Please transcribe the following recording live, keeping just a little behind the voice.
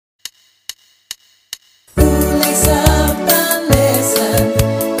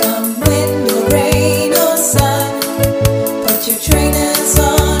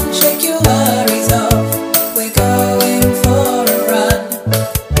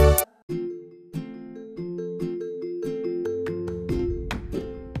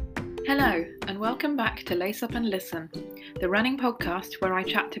Brace Up and Listen, the running podcast where I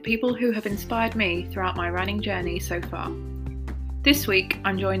chat to people who have inspired me throughout my running journey so far. This week,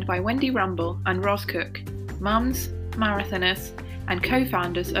 I'm joined by Wendy Rumble and Roz Cook, mums, marathoners, and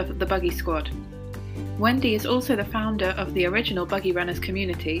co-founders of the Buggy Squad. Wendy is also the founder of the original Buggy Runners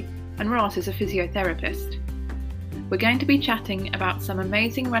community, and Roz is a physiotherapist. We're going to be chatting about some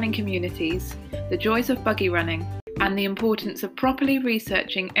amazing running communities, the joys of buggy running, and the importance of properly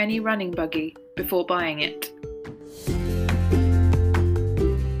researching any running buggy before buying it.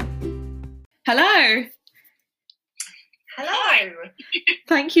 Hello! Hello!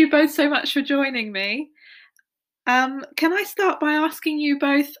 Thank you both so much for joining me. Can I start by asking you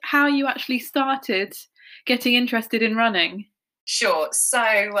both how you actually started getting interested in running? Sure.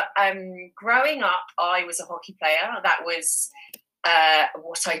 So growing up, I was a hockey player. That was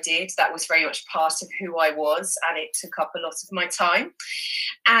what I did. That was very much part of who I was, and it took up a lot of my time.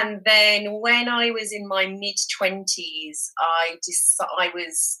 And then when I was in my mid-20s, I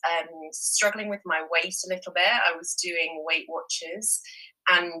was struggling with my weight a little bit. I was doing Weight Watchers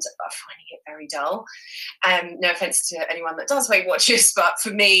and finding it very dull. No offense to anyone that does Weight Watchers, but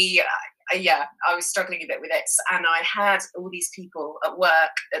for me, I was struggling a bit with it. And I had all these people at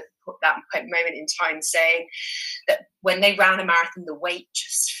work at that moment in time saying that when they ran a marathon, the weight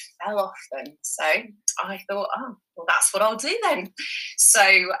just fell off them. So I thought, oh, well, that's what I'll do then. So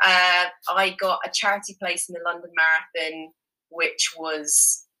I got a charity place in the London Marathon, which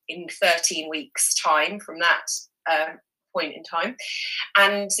was in 13 weeks' time from that point in time.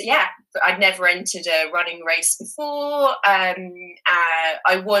 And I'd never entered a running race before.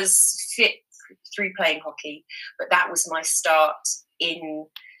 I was fit through playing hockey, but that was my start in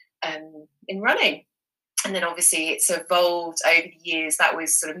running. And then obviously it's evolved over the years. That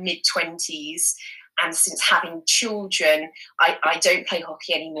was sort of mid-20s. And since having children, I don't play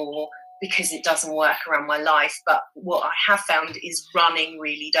hockey anymore because it doesn't work around my life. But what I have found is running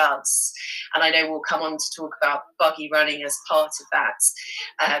really does. And I know we'll come on to talk about buggy running as part of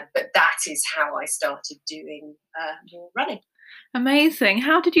that. But that is how I started doing more running. Amazing.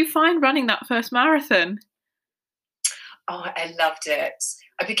 How did you find running that first marathon? Oh, I loved it.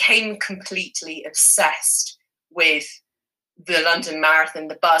 I became completely obsessed with the London Marathon,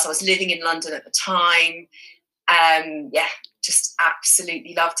 the buzz. I was living in London at the time. Just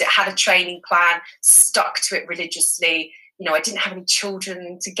absolutely loved it. Had a training plan, stuck to it religiously. You know, I didn't have any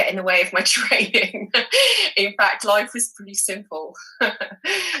children to get in the way of my training. In fact, life was pretty simple.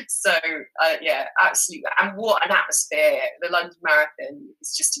 So, absolutely. And what an atmosphere. The London Marathon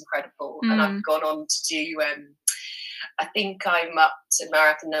is just incredible. And I've gone on to do, I think I'm up to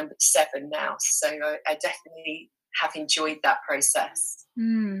marathon number 7 now. So I definitely have enjoyed that process.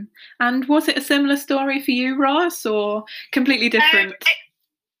 And was it a similar story for you, Roz, or completely different?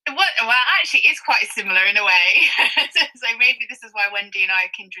 Well, actually, it's quite similar in a way. So maybe this is why Wendy and I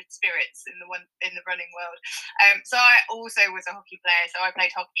are kindred spirits in the running world. So I also was a hockey player. So I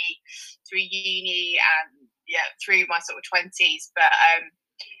played hockey through uni and through my sort of 20s. But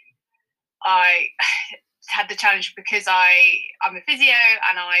I had the challenge because I'm a physio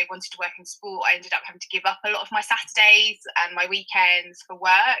and I wanted to work in sport. I ended up having to give up a lot of my Saturdays and my weekends for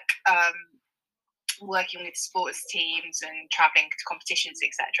work, working with sports teams and traveling to competitions,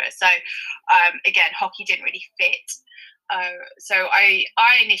 etc. So again, hockey didn't really fit. So I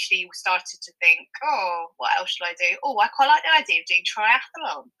initially started to think, oh, what else should I do? Oh, I quite like the idea of doing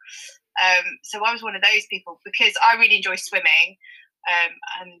triathlon. So I was one of those people because I really enjoy swimming,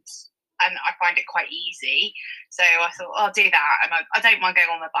 and I find it quite easy. So I thought, I'll do that. And I don't mind going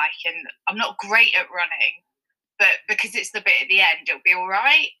on the bike. And I'm not great at running, but because it's the bit at the end, it'll be all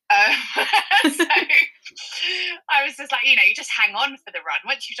right. So I was just like, you just hang on for the run.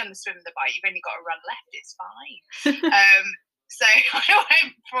 Once you've done the swim and the bike, you've only got to run left. It's fine. So I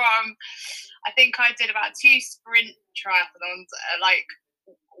went from, I think I did about 2 sprint triathlons, like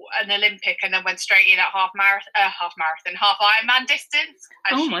an Olympic, and then went straight in at half Ironman distance.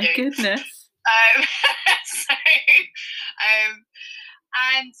 Oh my goodness!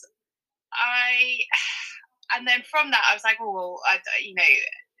 And then from that, I was like, oh, well,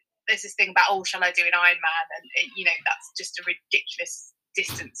 there's this thing about, oh, shall I do an Ironman? And that's just a ridiculous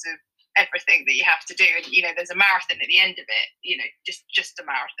distance of everything that you have to do. And there's a marathon at the end of it. Just a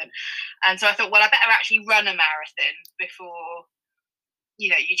marathon. And so I thought, well, I better actually run a marathon before you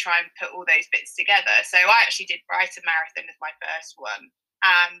try and put all those bits together. So I actually did Brighton Marathon as my first one.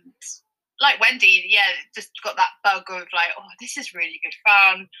 And like Wendy, just got that bug of like, oh, this is really good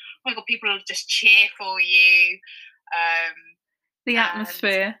fun. Oh my God, people will just cheer for you. The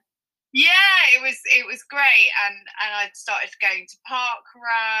atmosphere. Yeah, it was great. And I started going to park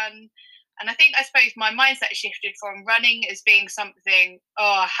run. And I suppose my mindset shifted from running as being something,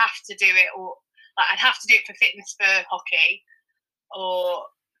 I have to do it, or like I'd have to do it for fitness for hockey, or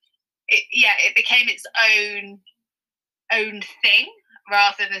it became its own thing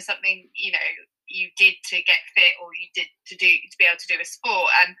rather than something, you know, you did to get fit or you did to be able to do a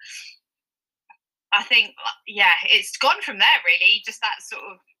sport. And I think, it's gone from there really, just that sort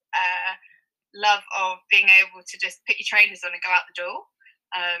of love of being able to just put your trainers on and go out the door,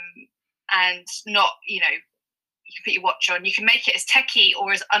 and not, you know, you can put your watch on, you can make it as techie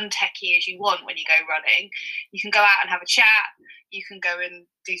or as untechie as you want when you go running. You can go out and have a chat, you can go and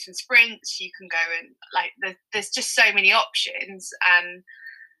do some sprints, you can go and, like, there's just so many options. And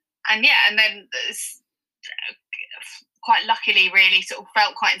then there's, quite luckily really sort of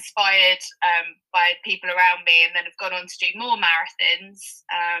felt quite inspired by people around me, and then have gone on to do more marathons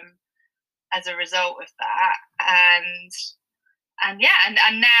as a result of that. And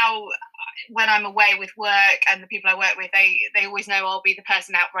now when I'm away with work and the people I work with, they always know I'll be the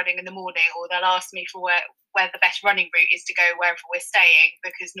person out running in the morning, or they'll ask me for where the best running route is to go wherever we're staying,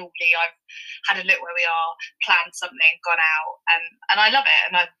 because normally I've had a look where we are, planned something, gone out, and I love it.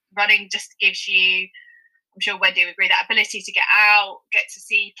 And running just gives you, I'm sure Wendy would agree, that ability to get out, get to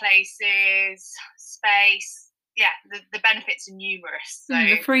see places, space. Yeah, the benefits are numerous. So,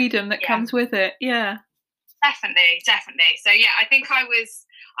 the freedom that comes with it. Yeah. Definitely. So yeah, I think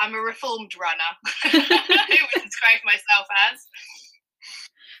I'm a reformed runner. I would describe myself as.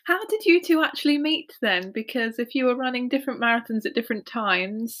 How did you two actually meet then? Because if you were running different marathons at different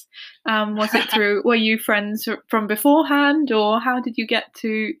times, was it were you friends from beforehand, or how did you get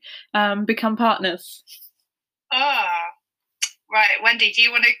to become partners? Right, Wendy, do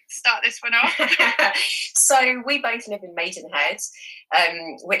you want to start this one off? So we both live in Maidenhead,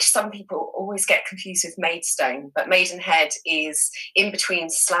 which some people always get confused with Maidstone, but Maidenhead is in between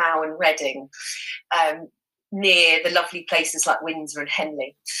Slough and Reading, near the lovely places like Windsor and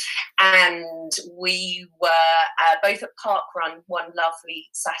Henley. And we were both at Park Run one lovely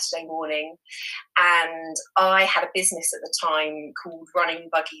Saturday morning, and I had a business at the time called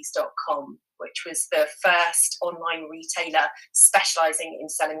runningbuggies.com, which was the first online retailer specialising in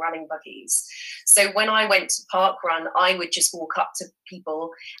selling running buggies. So when I went to Park Run, I would just walk up to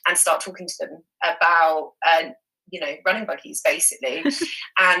people and start talking to them about running buggies, basically.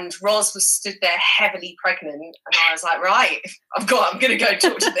 And Ros was stood there heavily pregnant, and I was like, right, I'm going to go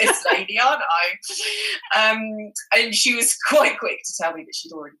talk to this lady, aren't I? And she was quite quick to tell me that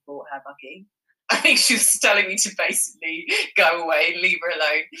she'd already bought her buggy. I think she was telling me to basically go away and leave her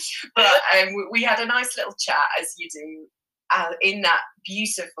alone. But we had a nice little chat, as you do, in that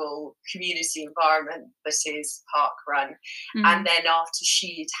beautiful community environment that is Park Run. And then after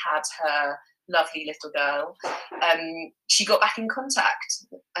she'd had her lovely little girl, she got back in contact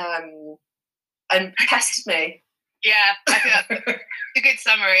and pestered me. Yeah, I think that's a good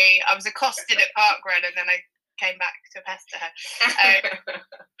summary. I was accosted at Park Run, and then I came back to pester her.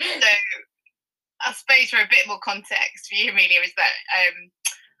 So I suppose for a bit more context for you, Amelia, is that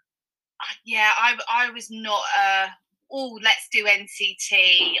I was not let's do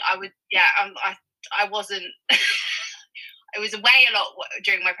NCT. I wasn't. I was away a lot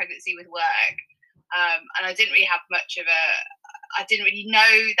during my pregnancy with work, and I didn't really have I didn't really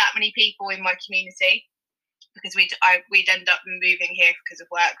know that many people in my community, because we'd end up moving here because of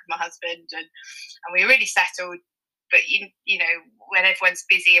work with my husband, and we were really settled. But you know, when everyone's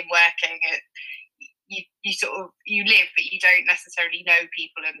busy and working, you live, but you don't necessarily know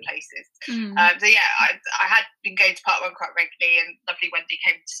people in places. So yeah, I had been going to Park Run quite regularly, and lovely Wendy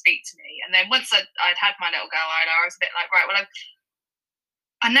came to speak to me. And then once I'd had my little girl, I was a bit like, right, well,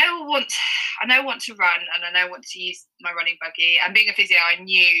 I know I want to run, and I know I want to use my running buggy. And being a physio, I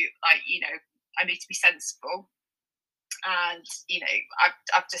knew, like, you know, I need to be sensible. And you know,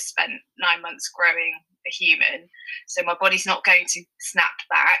 I've just spent 9 months growing a human, so my body's not going to snap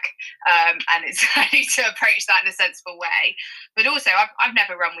back, and I need to approach that in a sensible way. But also, I've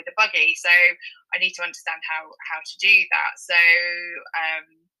never run with a buggy, so I need to understand how to do that. So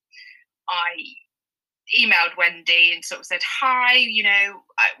I emailed Wendy and sort of said, hi, you know,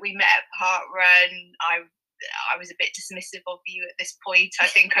 we met at Park Run. I was a bit dismissive of you at this point. I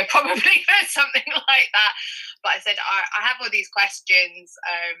think I probably heard something like that. But I said, I have all these questions.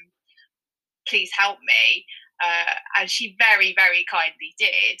 Please help me. And she very, very kindly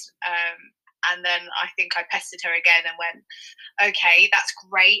did. And then I think I pestered her again and went, okay, that's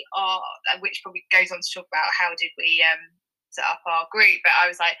great. Which probably goes on to talk about how did we set up our group. But I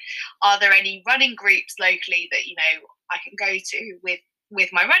was like, are there any running groups locally that, you know, I can go to with with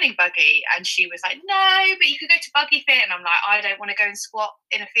my running buggy, and she was like, no, but you could go to Buggy Fit. And I'm like, I don't want to go and squat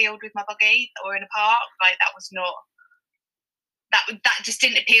in a field with my buggy or in a park. Like, that was not, that just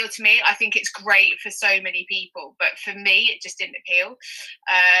didn't appeal to me. I think it's great for so many people, but for me, it just didn't appeal.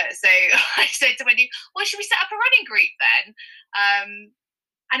 So I said to Wendy, well, should we set up a running group then?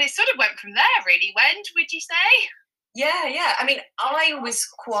 And it sort of went from there, really. When would you say? Yeah. I mean, I was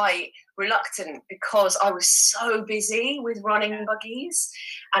quite reluctant because I was so busy with running buggies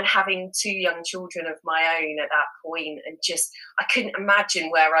and having 2 young children of my own at that point, and just I couldn't imagine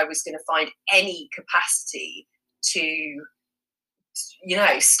where I was going to find any capacity to,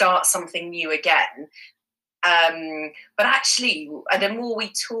 start something new again. But actually, the more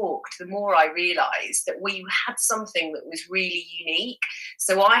we talked, the more I realised that we had something that was really unique.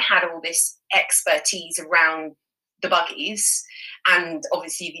 So I had all this expertise around the buggies, and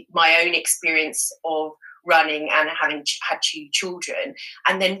obviously my own experience of running and having had 2 children.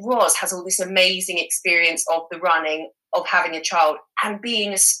 And then Roz has all this amazing experience of the running, of having a child, and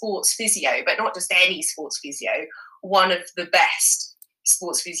being a sports physio, but not just any sports physio, one of the best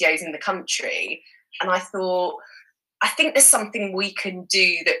sports physios in the country. And I thought, I think there's something we can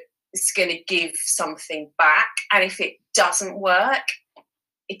do that is going to give something back. And if it doesn't work,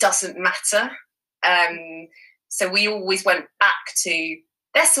 it doesn't matter. So we always went back to,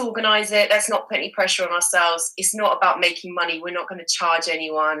 let's organise it. Let's not put any pressure on ourselves. It's not about making money. We're not going to charge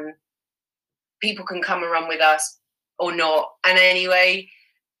anyone. People can come and run with us or not. And anyway,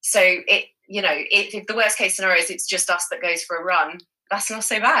 so if the worst case scenario is it's just us that goes for a run, that's not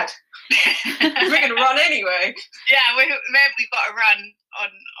so bad. We're going to run anyway. Yeah, we've got to run on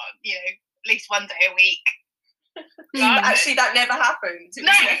at least one day a week. But actually, that never happened. It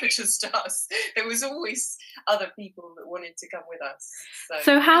was never just us. There was always other people that wanted to come with us.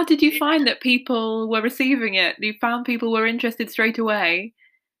 So how did you find that people were receiving it? You found people were interested straight away?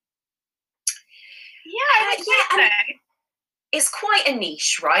 Yeah. It's quite a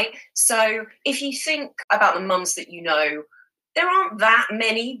niche, right? So if you think about the mums that you know, there aren't that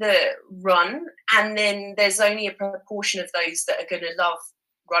many that run, and then there's only a proportion of those that are going to love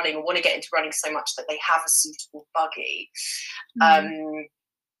running or want to get into running so much that they have a suitable buggy.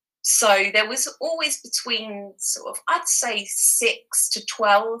 So there was always between sort of, I'd say 6 to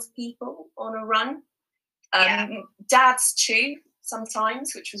 12 people on a run. Dads too,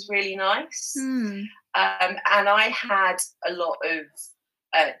 sometimes, which was really nice. And I had a lot of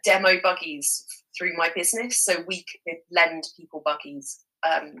demo buggies through my business, so we could lend people buggies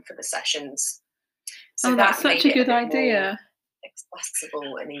for the sessions. So that's such a good idea.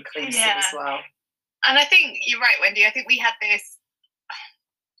 Accessible and inclusive as well. And I think you're right, Wendy. I think we had this,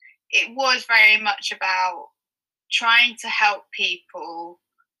 it was very much about trying to help people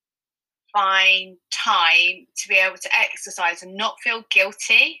find time to be able to exercise and not feel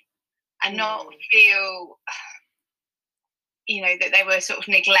guilty and not feel, that they were sort of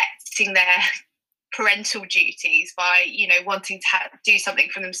neglecting their parental duties by wanting to do something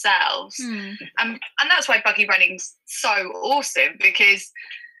for themselves. And that's why buggy running's so awesome, because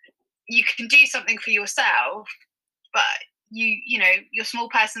you can do something for yourself, but your small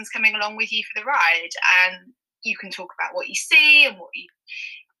person's coming along with you for the ride, and you can talk about what you see and what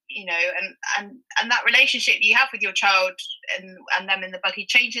and that relationship you have with your child and them in the buggy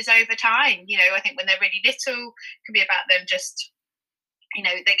changes over time. I think when they're really little, it can be about them just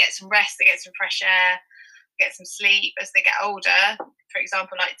they get some rest, they get some fresh air, get some sleep. As they get older, for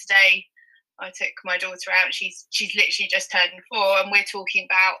example, like today, I took my daughter out. She's literally just turned 4, and we're talking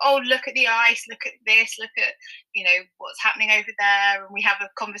about, look at the ice, look at this, look at what's happening over there, and we have a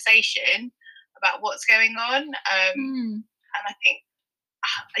conversation about what's going on. And I think,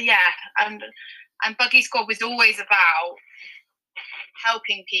 and Buggy Squad was always about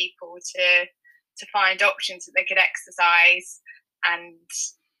helping people to find options that they could exercise and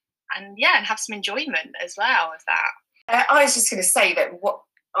have some enjoyment as well of that. I was just going to say that what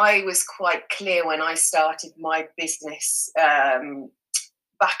I was quite clear when I started my business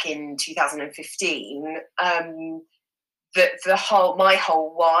back in 2015, that my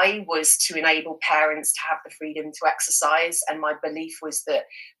whole why was to enable parents to have the freedom to exercise, and my belief was that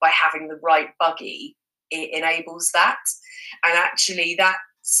by having the right buggy, it enables that. And actually that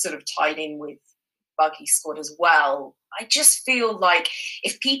sort of tied in with Buggy Squad as well. I just feel like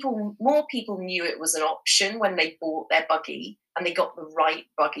if more people knew it was an option when they bought their buggy, and they got the right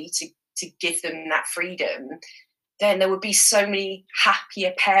buggy to give them that freedom, then there would be so many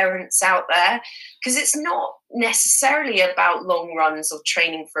happier parents out there. Because it's not necessarily about long runs or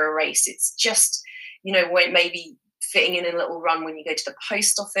training for a race. It's just, when maybe fitting in a little run when you go to the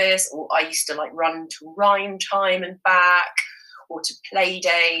post office, or I used to run to Rhyme Time and back, or to play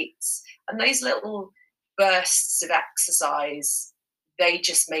dates. And those little bursts of exercise, they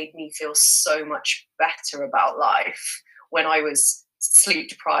just made me feel so much better about life when I was sleep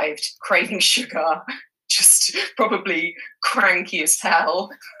deprived, craving sugar, just probably cranky as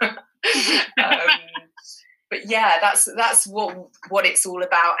hell. But yeah, that's what it's all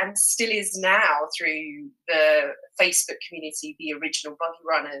about, and still is now through the Facebook community, the Original Buggy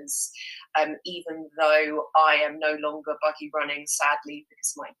Runners. Even though I am no longer buggy running, sadly,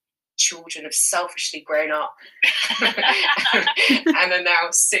 because my children have selfishly grown up and are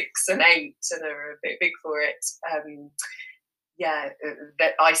now 6 and 8 and are a bit big for it.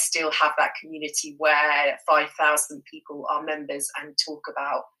 That I still have that community where 5,000 people are members and talk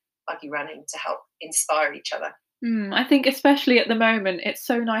about buggy running to help inspire each other. I think especially at the moment, it's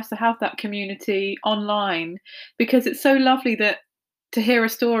so nice to have that community online, because it's so lovely to hear a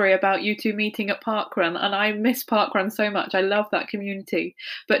story about you two meeting at Parkrun, and I miss Parkrun so much. I love that community,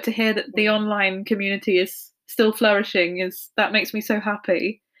 but to hear that the online community is still flourishing, that makes me so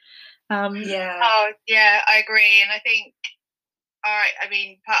happy. Oh yeah, I agree, and I think, I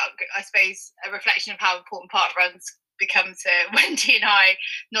mean, I suppose a reflection of how important Parkruns become to Wendy and I.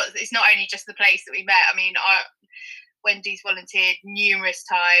 It's not only just the place that we met. I mean, Wendy's volunteered numerous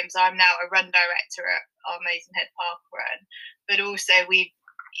times. I'm now a run director at our Maidenhead Parkrun, but also we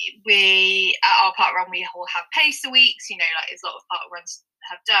at our Parkrun we all have pacer weeks. You know, like as a lot of Parkruns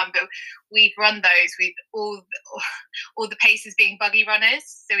have done, but we've run those with all the pacers being buggy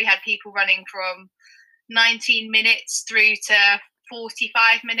runners. So we had people running from 19 minutes through to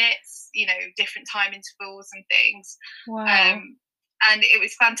 45 minutes, you know, different time intervals and things. Wow. And it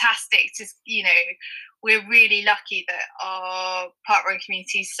was fantastic to, you know, we're really lucky that our parkrun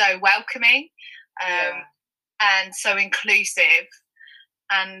community is so welcoming and so inclusive.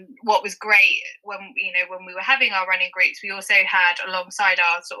 And what was great when we were having our running groups, we also had, alongside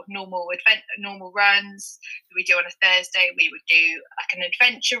our sort of normal runs that we do on a Thursday, we would do like an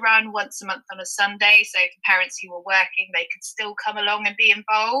adventure run once a month on a Sunday. So for parents who were working, they could still come along and be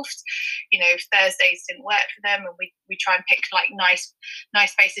involved. You know, if Thursdays didn't work for them, and we try and pick like nice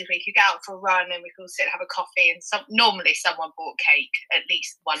places we could go out for a run, and we could all sit and have a coffee. And normally someone bought cake, at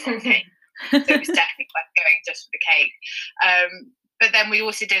least one more cake. So it was definitely worth going just for the cake. But then we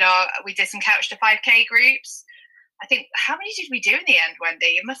also did some couch to 5K groups. I think, how many did we do in the end, Wendy?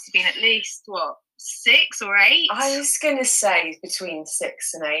 It must have been at least, 6 or 8? I was going to say between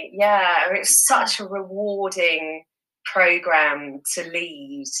 6 and 8. Yeah, it was such a rewarding programme to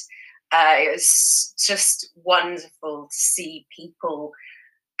lead. It was just wonderful to see people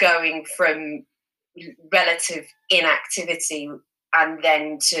going from relative inactivity and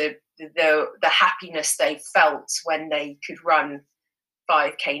then to the happiness they felt when they could run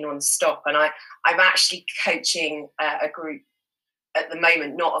 5K non-stop. And I'm actually coaching a group at the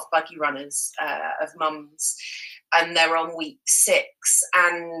moment, not of buggy runners, of mums, and they're on week 6.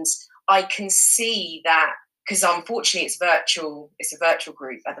 And I can see that, because unfortunately it's a virtual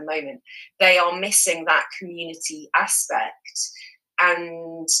group at the moment, they are missing that community aspect.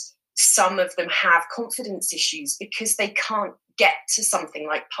 And some of them have confidence issues because they can't get to something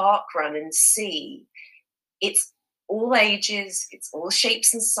like Parkrun and see it's all ages, it's all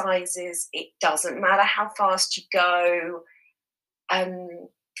shapes and sizes, it doesn't matter how fast you go. And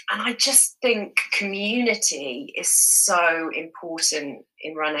I just think community is so important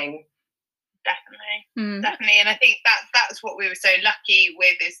in running. Definitely. And I think that's what we were so lucky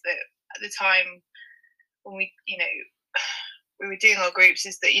with, is that at the time when we were doing our groups,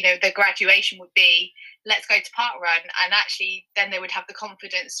 is that, the graduation would be, let's go to Parkrun, and actually then they would have the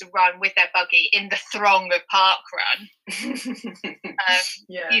confidence to run with their buggy in the throng of Parkrun.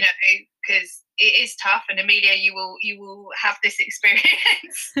 Because it is tough, and Amelia, you will have this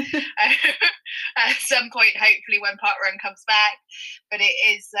experience at some point, hopefully, when Parkrun comes back. But it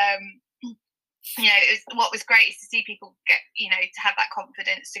is what was great is to see people get, to have that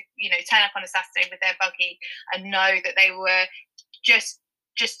confidence to, turn up on a Saturday with their buggy and know that they were just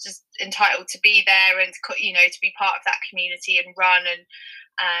as entitled to be there and, to be part of that community and run.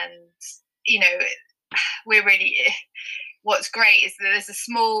 And we're really, what's great is that there's a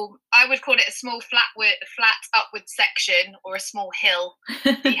small, I would call it a small flat upward section, or a small hill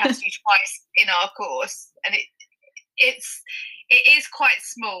that you have to do twice in our course. And it is quite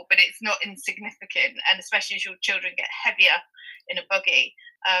small, but it's not insignificant, and especially as your children get heavier in a buggy.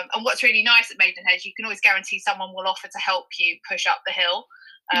 And what's really nice at Maidenhead, you can always guarantee someone will offer to help you push up the hill,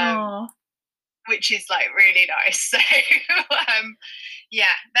 which is like really nice. So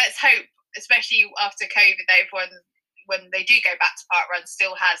let's hope, especially after COVID, everyone, when they do go back to Parkrun,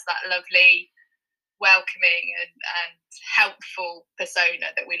 still has that lovely welcoming and helpful persona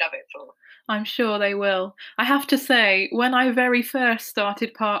that we love it for. I'm sure they will. I have to say, when I very first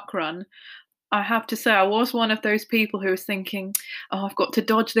started parkrun, I have to say I was one of those people who was thinking, oh, I've got to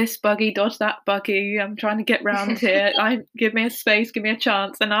dodge this buggy, dodge that buggy. I'm trying to get round here. Give me a space, give me a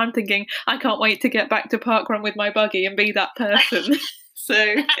chance. And I'm thinking, I can't wait to get back to parkrun with my buggy and be that person. So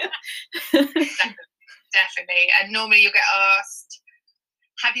definitely. And normally you'll get asked,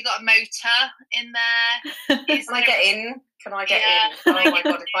 have you got a motor in there? Can I get in? Can I get in? Oh my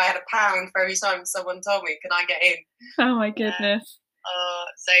God, if I had £1 for every time someone told me, can I get in? Oh my goodness.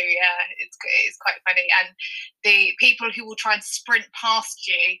 So yeah, it's quite funny. And the people who will try and sprint past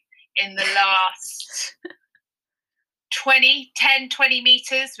you in the last 20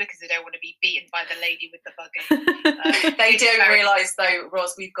 meters because they don't want to be beaten by the lady with the buggy. They don't realise though,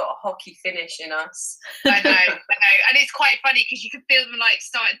 Ros, we've got a hockey finish in us. I know. And it's quite funny because you can feel them like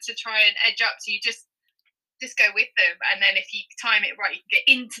starting to try and edge up, so you just go with them, and then if you time it right, you can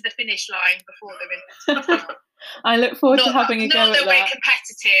get into the finish line before them. I look forward to having a go at that. Not that we're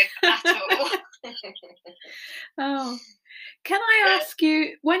competitive at all. Oh, can I ask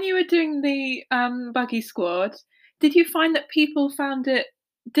you, when you were doing the buggy squad, did you find that people found it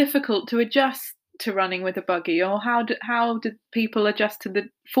difficult to adjust to running with a buggy, or how did people adjust to the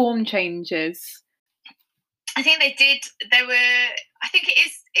form changes? I think they did. I think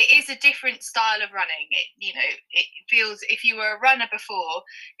it is a different style of running. It feels, if you were a runner before,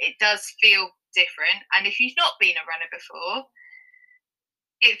 it does feel different, and if you've not been a runner before,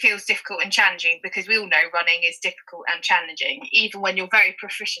 it feels difficult and challenging, because we all know running is difficult and challenging. Even when you're very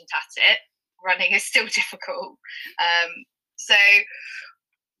proficient at it, running is still difficult. So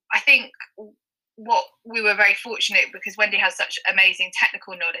I think what we were very fortunate, because Wendy has such amazing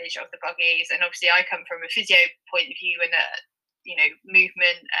technical knowledge of the buggies, and obviously I come from a physio point of view and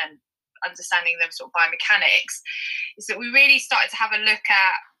movement and understanding them sort of biomechanics, is that we really started to have a look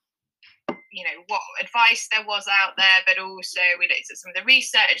at what advice there was out there, but also we looked at some of the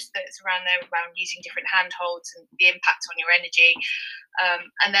research that's around there around using different handholds and the impact on your energy.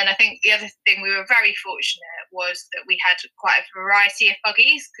 And then I think the other thing we were very fortunate was that we had quite a variety of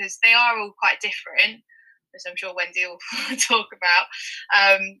buggies, because they are all quite different, as I'm sure Wendy will talk about.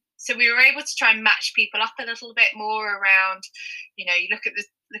 So we were able to try and match people up a little bit more around, you look at the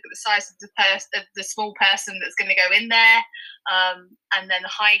size of the small person that's going to go in there, and then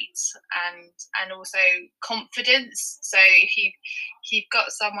height and also confidence. So if you've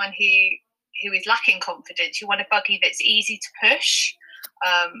got someone who is lacking confidence, you want a buggy that's easy to push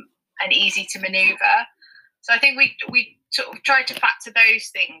and easy to manoeuvre. So I think we sort of tried to factor those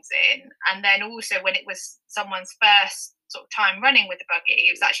things in, and then also when it was someone's first sort of time running with the buggy,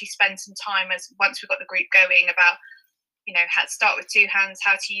 it was actually spend some time, as once we got the group going, about how to start with two hands,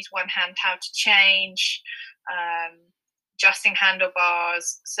 how to use one hand, how to change, adjusting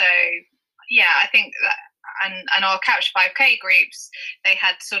handlebars. So yeah, I think that, and our Couch 5K groups, they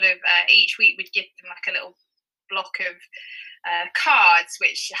had sort of each week we'd give them like a little block of cards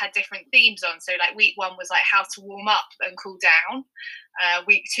which had different themes on. So like week 1 was like how to warm up and cool down.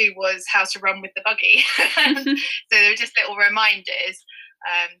 Week 2 was how to run with the buggy. So they were just little reminders.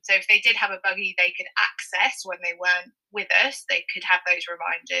 So if they did have a buggy they could access when they weren't with us, they could have those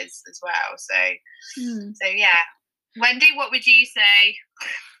reminders as well. So yeah. Wendy, what would you say?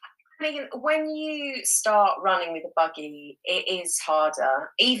 I mean, when you start running with a buggy, it is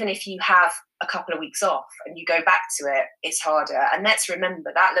harder. Even if you have a couple of weeks off and you go back to it, it's harder. And let's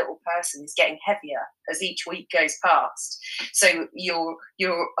remember that little person is getting heavier as each week goes past. So you're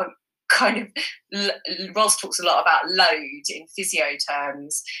kind of, Ros talks a lot about load in physio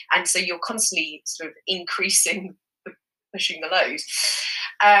terms, and so you're constantly sort of increasing, pushing the load.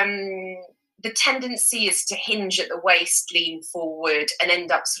 The tendency is to hinge at the waist, lean forward, and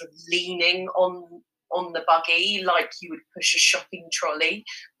end up sort of leaning on the buggy like you would push a shopping trolley.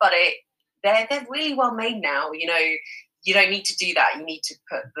 But they're really well made now. You don't need to do that. You need to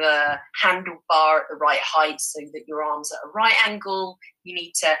put the handlebar at the right height so that your arms are at a right angle. You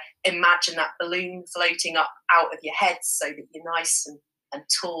need to imagine that balloon floating up out of your head so that you're nice and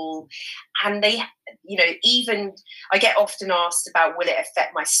tall. And they, even I get often asked about, will it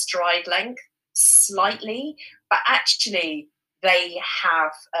affect my stride length? Slightly, but actually they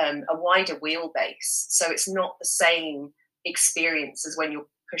have a wider wheelbase, so it's not the same experience as when you're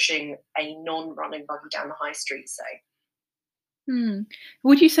pushing a non-running buggy down the high street, say.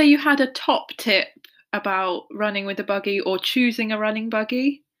 Would you say you had a top tip about running with a buggy or choosing a running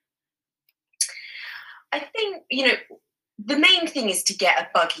buggy? I think, the main thing is to get a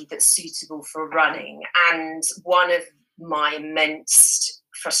buggy that's suitable for running, and one of my immense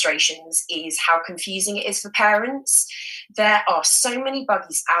frustrations is how confusing it is for parents. There are so many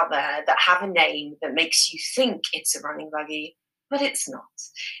buggies out there that have a name that makes you think it's a running buggy, but it's not.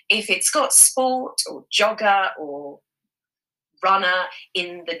 If it's got sport or jogger or runner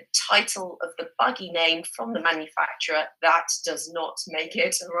in the title of the buggy name from the manufacturer, that does not make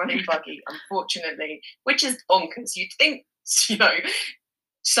it a running buggy, unfortunately, which is bonkers. You'd think,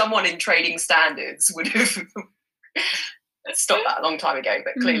 someone in trading standards would have stopped that a long time ago,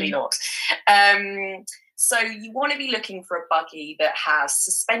 but clearly not. So you want to be looking for a buggy that has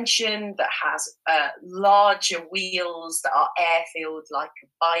suspension, that has larger wheels that are air-filled like a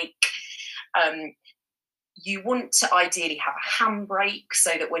bike. You want to ideally have a handbrake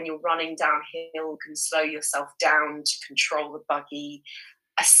so that when you're running downhill, you can slow yourself down to control the buggy.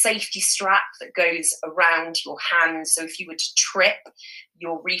 A safety strap that goes around your hand, so if you were to trip,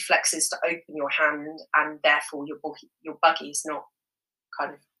 your reflex is to open your hand, and therefore your buggy is not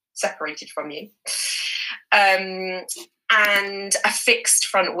kind of separated from you. And a fixed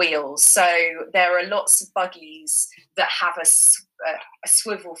front wheel. So there are lots of buggies that have a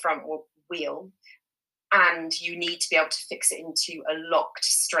swivel front wheel, and you need to be able to fix it into a locked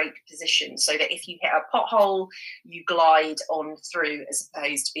straight position so that if you hit a pothole, you glide on through as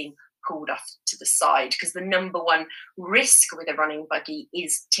opposed to being pulled off to the side, because the number one risk with a running buggy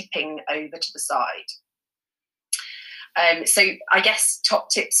is tipping over to the side. So I guess top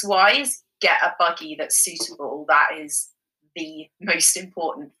tips wise, get a buggy that's suitable. That is the most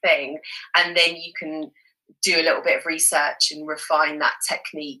important thing. And then you can do a little bit of research and refine that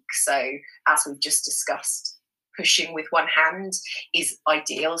technique. So as we've just discussed, pushing with one hand is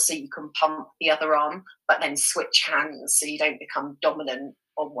ideal, so you can pump the other arm, but then switch hands so you don't become dominant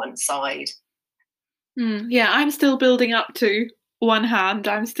on one side. Yeah, I'm still building up to one hand.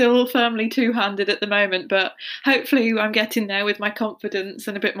 I'm still firmly two-handed at the moment, but hopefully I'm getting there with my confidence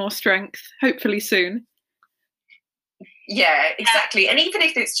and a bit more strength, hopefully soon. Yeah, exactly. And even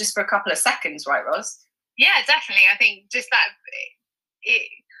if it's just for a couple of seconds, right, Ros? Yeah, definitely. I think just that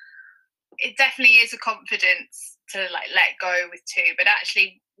it definitely is a confidence to like let go with two, but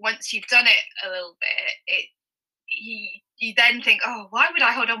actually once you've done it a little bit, you then think, oh, why would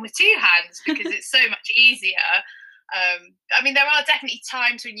I hold on with two hands? Because it's so much easier. I mean, there are definitely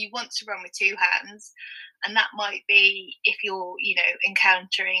times when you want to run with two hands, and that might be if you're,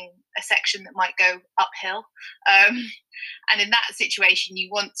 encountering a section that might go uphill. And in that situation, you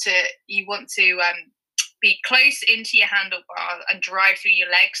want to be close into your handlebar and drive through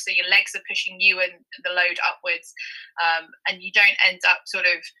your legs, so your legs are pushing you and the load upwards, and you don't end up sort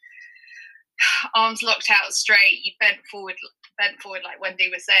of arms locked out straight. You bent forward like Wendy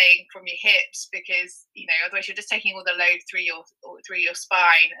was saying, from your hips, because otherwise you're just taking all the load through your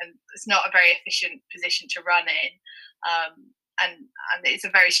spine, and it's not a very efficient position to run in. And it's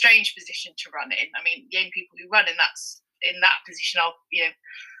a very strange position to run in. I mean, the only people who run in that position are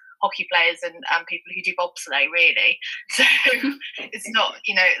hockey players and people who do bobsleigh, really. So it's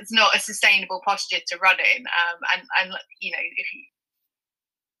not a sustainable posture to run in. And if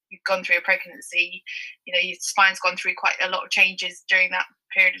you've gone through a pregnancy, your spine's gone through quite a lot of changes during that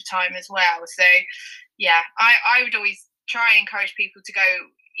period of time as well. So yeah, I would always try and encourage people to go,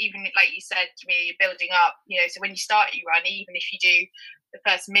 even like you said to me, you're building up, so when you start your run, even if you do the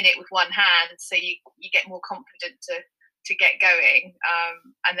first minute with one hand, so you get more confident to get going,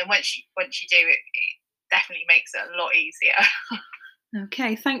 and then once you do it definitely makes it a lot easier.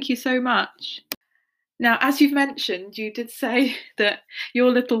 Okay, thank you so much. Now, as you've mentioned, you did say that your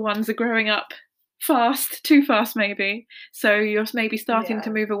little ones are growing up fast, too fast maybe, so you're maybe starting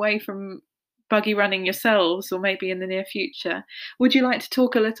to move away from buggy running yourselves, or maybe in the near future. Would you like to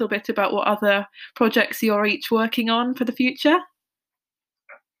talk a little bit about what other projects you're each working on for the future?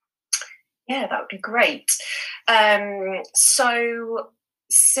 Yeah, that would be great. So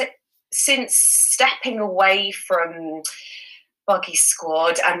since stepping away from Buggy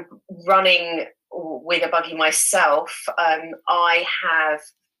Squad and running with a buggy myself, I have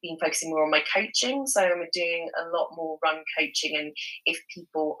been focusing more on my coaching. So I'm doing a lot more run coaching, and if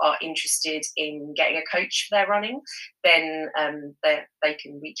people are interested in getting a coach for their running, then they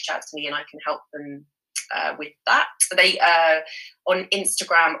can reach out to me and I can help them with that. They on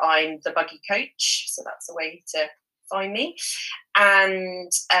Instagram, I'm the Buggy Coach, so that's a way to find me.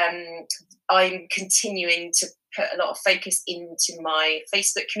 And I'm continuing to put a lot of focus into my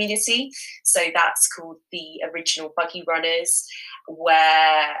Facebook community. So that's called the Original Buggy Runners,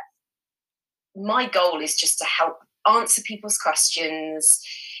 where my goal is just to help answer people's questions,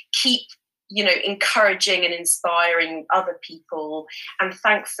 keep encouraging and inspiring other people. And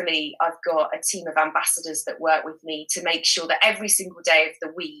thankfully, I've got a team of ambassadors that work with me to make sure that every single day of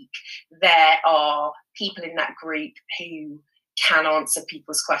the week, there are people in that group who can answer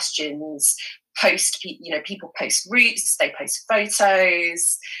people's questions, people post routes, they post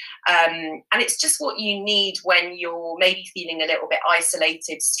photos. And it's just what you need when you're maybe feeling a little bit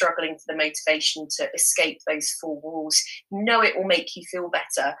isolated, struggling for the motivation to escape those four walls. It will make you feel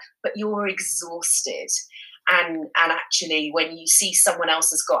better, but you're exhausted. And actually, when you see someone else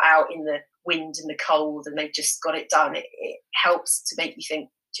has got out in the wind and the cold and they've just got it done, it helps to make you think,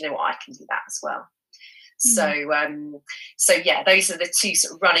 do you know what, I can do that as well. So yeah, those are the two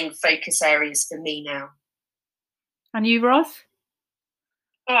sort of running focus areas for me now. And you, Ross?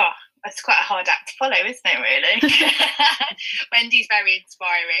 Oh, that's quite a hard act to follow, isn't it, really? Wendy's very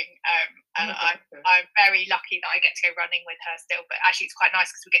inspiring, and I'm very lucky that I get to go running with her still. But actually, it's quite nice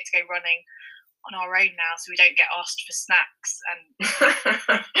because we get to go running on our own now, so we don't get asked for snacks.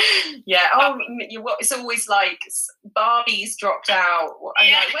 And yeah, it's always like Barbie's dropped out.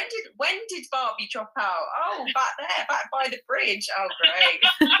 Like, when did Barbie drop out? Oh, back there, back by the bridge. Oh,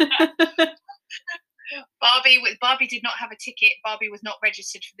 great. Barbie did not have a ticket. Barbie was not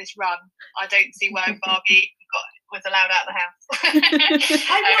registered for this run. I don't see why Barbie was allowed out of the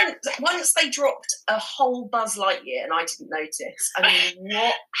house. Once they dropped a whole Buzz Lightyear and I didn't notice. I mean,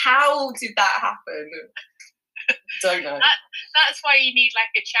 how did that happen? Don't know. That's why you need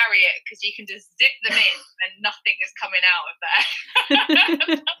like a chariot, because you can just zip them in and nothing is coming out of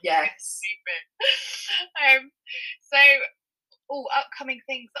there. Yes. Upcoming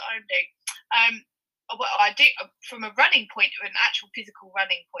things that I'm doing. Well, I do from a running point, an actual physical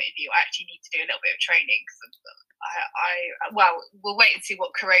running point of view. I actually need to do a little bit of training. We'll wait and see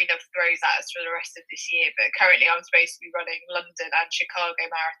what Corona throws at us for the rest of this year. But currently, I'm supposed to be running London and Chicago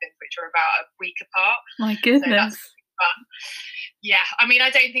marathons, which are about a week apart. My goodness. So that's fun. Yeah, I mean,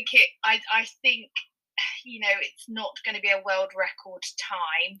 I don't think it. I think, it's not going to be a world record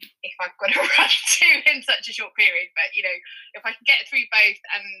time if I've got to run two in such a short period. But if I can get through both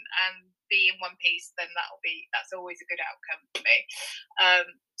and be in one piece, then that's always a good outcome for me.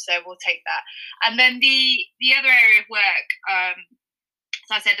 So we'll take that. And then the other area of work, as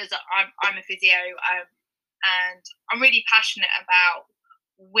I said, is I'm a physio, and I'm really passionate about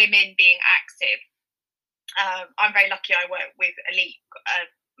women being active. I'm very lucky. I work with elite.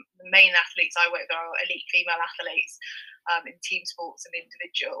 The main athletes I work with are elite female athletes in team sports and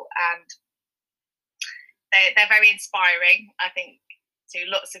individual, and they're very inspiring, I think, to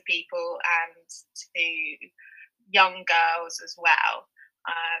lots of people and to young girls as well.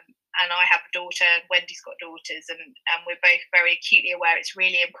 And I have a daughter, and Wendy's got daughters, and we're both very acutely aware it's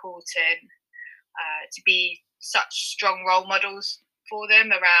really important to be such strong role models for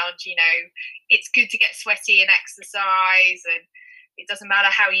them around, it's good to get sweaty and exercise, and it doesn't matter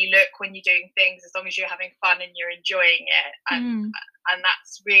how you look when you're doing things, as long as you're having fun and you're enjoying it. And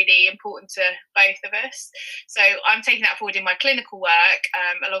that's really important to both of us. So I'm taking that forward in my clinical work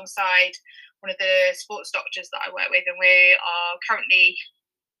alongside one of the sports doctors that I work with. And we are currently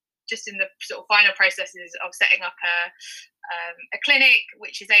just in the sort of final processes of setting up a clinic,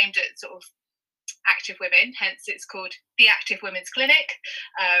 which is aimed at sort of active women, hence it's called the Active Women's Clinic.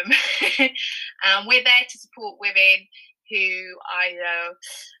 And we're there to support women who either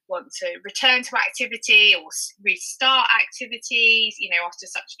want to return to activity or restart activities, after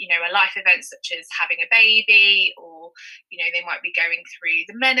such, a life event such as having a baby, or, they might be going through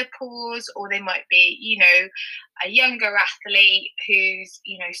the menopause, or they might be, a younger athlete who's,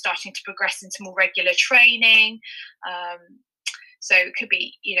 starting to progress into more regular training. So it could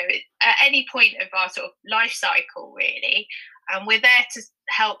be, at any point of our sort of life cycle, really. And we're there to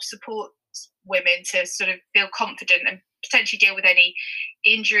help support women to sort of feel confident and potentially deal with any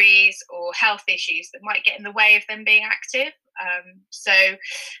injuries or health issues that might get in the way of them being active. So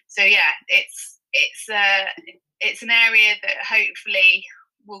yeah, it's an area that hopefully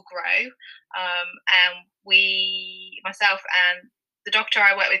will grow. And myself and the doctor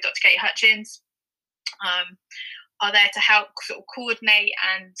I work with, Dr. Kate Hutchins, are there to help sort of coordinate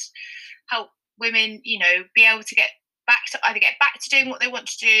and help women, be able to get back to doing what they want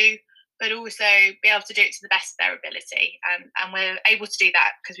to do, but also be able to do it to the best of their ability. And we're able to do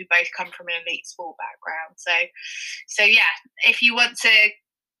that because we both come from an elite sport background. So yeah, if you want to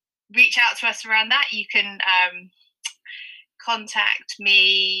reach out to us around that, you can contact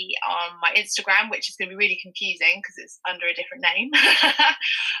me on my Instagram, which is going to be really confusing because it's under a different name.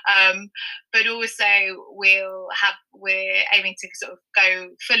 But also we're aiming to sort of go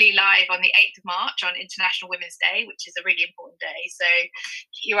fully live on the 8th of March on International Women's Day, which is a really important day. So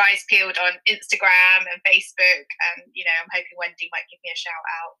keep your eyes peeled on Instagram and Facebook, and I'm hoping Wendy might give me a shout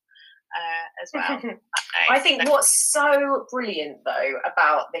out as well. I think what's so brilliant though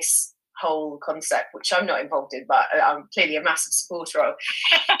about this whole concept, which I'm not involved in, but I'm clearly a massive supporter of,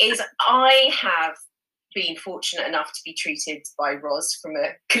 is I have been fortunate enough to be treated by Ros from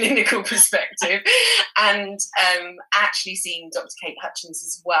a clinical perspective, and actually seeing Dr. Kate Hutchins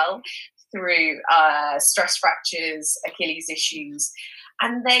as well through stress fractures, Achilles issues,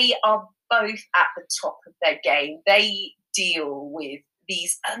 and they are both at the top of their game. They deal with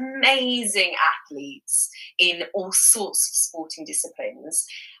these amazing athletes in all sorts of sporting disciplines.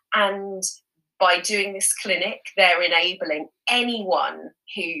 And by doing this clinic, they're enabling anyone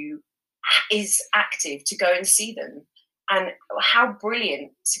who is active to go and see them. And how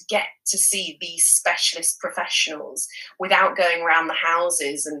brilliant to get to see these specialist professionals without going around the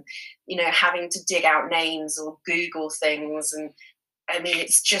houses and, having to dig out names or Google things. And I mean,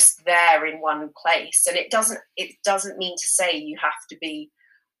 it's just there in one place. And it doesn't mean to say you have to be,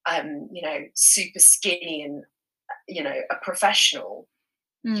 super skinny and, a professional.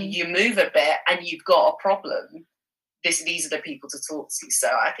 You move a bit and you've got a problem. These are the people to talk to. So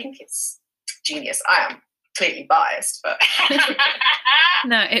I think it's genius. I am completely biased, but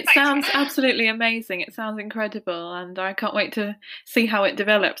no, it sounds absolutely amazing. It sounds incredible, and I can't wait to see how it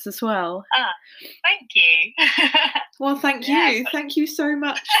develops as well. Thank you. Well, thank you. Thank you so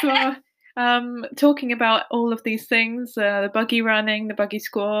much for talking about all of these things, the buggy running, the buggy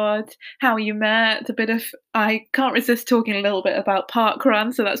squad, how you met, I can't resist talking a little bit about park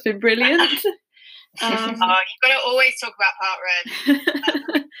run, so that's been brilliant. You've got to always talk about park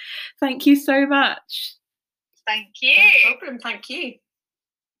run. Thank you so much. Thank you. No problem. Thank you.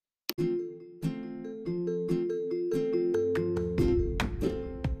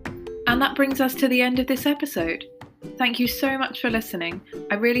 And that brings us to the end of this episode. Thank you so much for listening.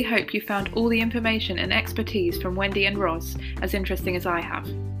 I really hope you found all the information and expertise from Wendy and Ros as interesting as I have.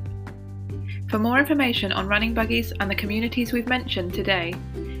 For more information on running buggies and the communities we've mentioned today,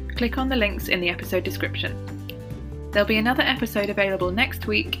 click on the links in the episode description. There'll be another episode available next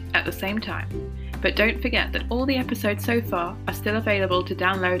week at the same time, but don't forget that all the episodes so far are still available to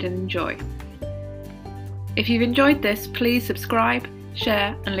download and enjoy. If you've enjoyed this, please subscribe,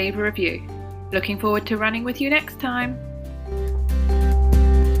 share and leave a review. Looking forward to running with you next time.